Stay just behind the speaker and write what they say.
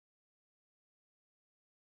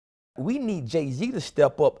We need Jay-Z to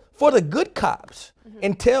step up for the good cops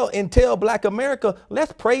and tell Black America,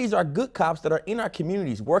 let's praise our good cops that are in our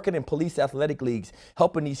communities, working in police athletic leagues,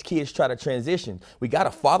 helping these kids try to transition. We got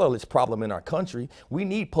a fatherless problem in our country. We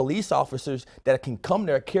need police officers that can come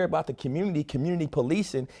there, care about the community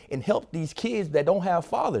policing, and help these kids that don't have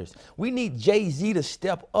fathers. We need Jay-Z to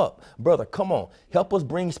step up. Brother, come on, help us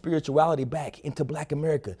bring spirituality back into Black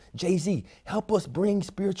America. Jay-Z, help us bring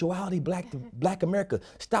spirituality back to Black America.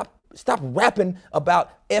 Stop rapping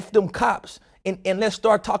about F them cops and let's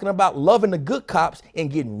start talking about loving the good cops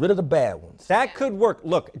and getting rid of the bad ones. That could work.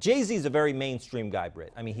 Look, Jay-Z's a very mainstream guy,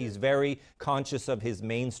 Britt. I mean, he's very conscious of his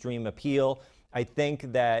mainstream appeal. I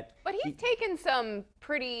think that... But he's taken some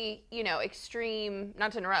pretty, you know, extreme,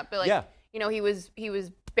 not to interrupt, but like, yeah. you know, he was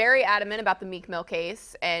very adamant about the Meek Mill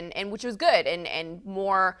case, and which was good, and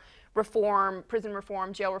more reform, prison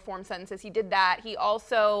reform, jail reform sentences. He did that. He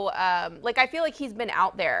also, like, I feel like he's been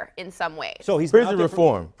out there in some ways. So he's prison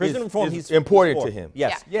reform. Prison reform. He's important to him.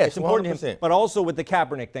 Yes, yeah. it's important to him. But also with the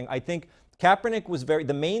Kaepernick thing, I think Kaepernick was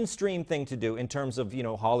the mainstream thing to do in terms of, you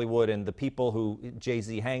know, Hollywood and the people who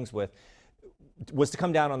Jay-Z hangs with, was to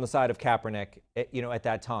come down on the side of Kaepernick, you know, at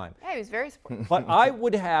that time. Yeah, he was very supportive. But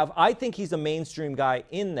I think he's a mainstream guy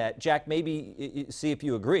in that, Jack, maybe see if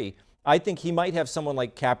you agree. I think he might have someone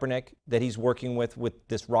like Kaepernick that he's working with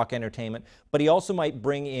this rock entertainment, but he also might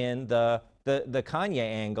bring in the Kanye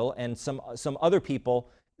angle and some other people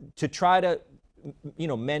to try to, you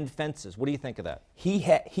know, mend fences. What do you think of that?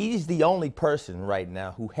 He's the only person right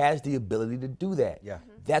now who has the ability to do that. Yeah.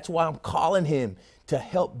 That's why I'm calling him to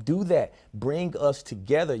help do that. Bring us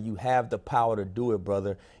together. You have the power to do it,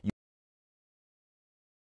 brother.